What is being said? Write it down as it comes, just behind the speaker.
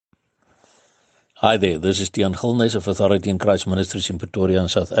Hi there, this is Tian Gilnes of Authority in Christ Ministries in Pretoria in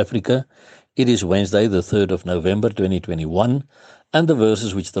South Africa. It is Wednesday, the 3rd of November, 2021, and the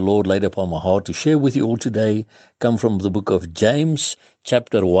verses which the Lord laid upon my heart to share with you all today come from the book of James,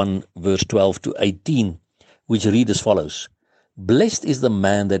 chapter 1, verse 12 to 18, which read as follows. Blessed is the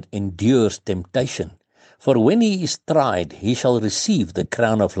man that endures temptation, for when he is tried, he shall receive the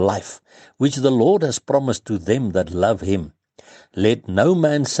crown of life, which the Lord has promised to them that love him. Let no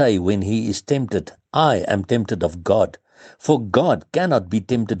man say when he is tempted, I am tempted of God. For God cannot be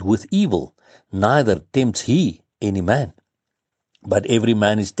tempted with evil, neither tempts he any man. But every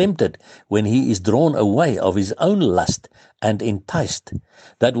man is tempted when he is drawn away of his own lust and enticed.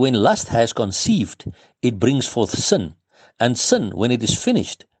 That when lust has conceived, it brings forth sin. And sin, when it is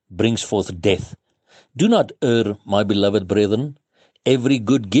finished, brings forth death. Do not err, my beloved brethren. Every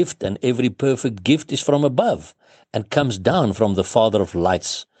good gift and every perfect gift is from above, and comes down from the Father of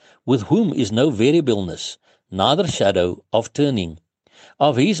lights, with whom is no variableness, neither shadow of turning.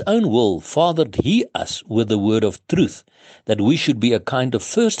 Of his own will fathered he us with the word of truth, that we should be a kind of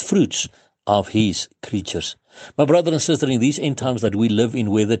firstfruits of his creatures. My brother and sister, in these end times that we live in,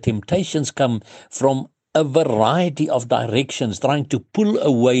 where the temptations come from a variety of directions, trying to pull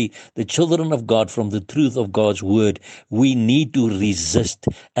away the children of God from the truth of God's word, we need to resist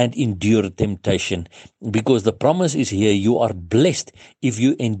and endure temptation, because the promise is here: you are blessed if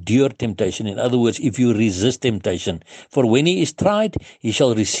you endure temptation. In other words, if you resist temptation. For when he is tried, he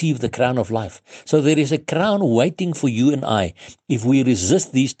shall receive the crown of life. So there is a crown waiting for you and I if we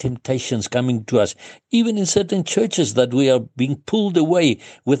resist these temptations coming to us, even in certain churches that we are being pulled away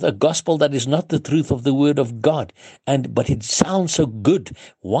with a gospel that is not the truth of the word of God. But it sounds so good.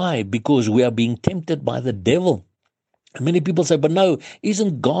 Why? Because we are being tempted by the devil. Many people say, but no,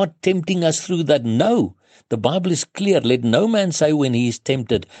 isn't God tempting us through that? No. The Bible is clear. Let no man say when he is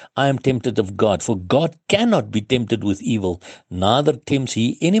tempted, I am tempted of God. For God cannot be tempted with evil, neither tempts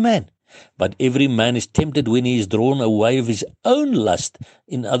he any man. But every man is tempted when he is drawn away of his own lust,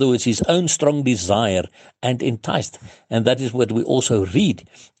 in other words, his own strong desire, and enticed. And that is what we also read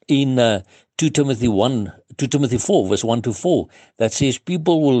in 2 Timothy 4, verse 1 to 4, that says,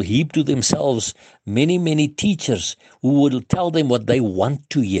 people will heap to themselves many teachers who will tell them what they want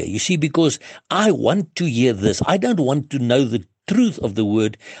to hear. You see, because I want to hear this. I don't want to know the truth of the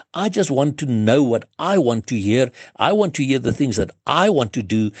word. I just want to know what I want to hear. I want to hear the things that I want to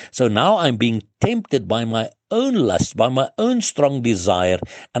do. So now I'm being tempted by my own lust, by my own strong desire,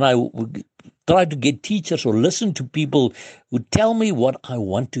 and I try to get teachers or listen to people who tell me what I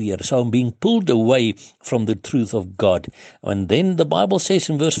want to hear. So I'm being pulled away from the truth of God. And then the Bible says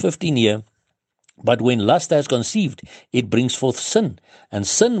in verse 15 here, but when lust has conceived, it brings forth sin. And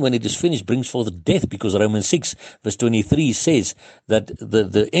sin, when it is finished, brings forth death, because Romans 6, verse 23 says that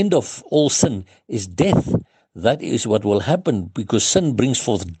the end of all sin is death. That is what will happen, because sin brings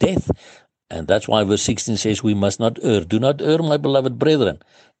forth death. And that's why verse 16 says we must not err. Do not err, my beloved brethren.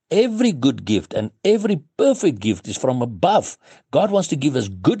 Every good gift and every perfect gift is from above. God wants to give us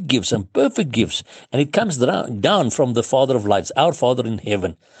good gifts and perfect gifts, and it comes down from the Father of lights, our Father in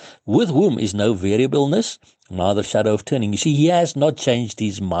heaven, with whom is no variableness, neither shadow of turning. You see, he has not changed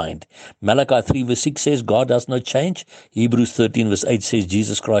his mind. Malachi 3 verse 6 says God does not change. Hebrews 13 verse 8 says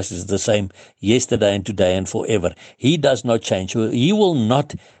Jesus Christ is the same yesterday and today and forever. He does not change. He will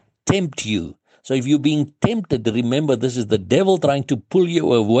not tempt you. So if you're being tempted, remember this is the devil trying to pull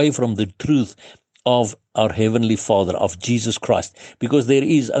you away from the truth of our Heavenly Father, of Jesus Christ, because there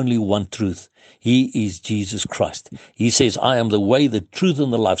is only one truth. He is Jesus Christ. He says, I am the way, the truth,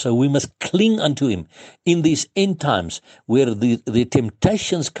 and the life. So we must cling unto him in these end times where the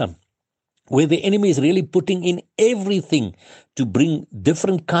temptations come, where the enemy is really putting in everything to bring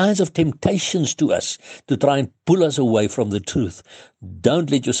different kinds of temptations to us, to try and pull us away from the truth.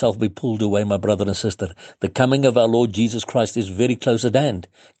 Don't let yourself be pulled away, my brother and sister. The coming of our Lord Jesus Christ is very close at hand.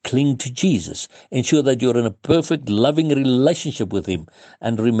 Cling to Jesus. Ensure that you're in a perfect, loving relationship with him.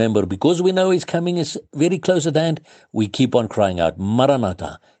 And remember, because we know his coming is very close at hand, we keep on crying out,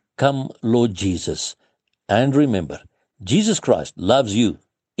 Maranatha, come Lord Jesus. And remember, Jesus Christ loves you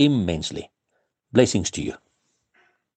immensely. Blessings to you.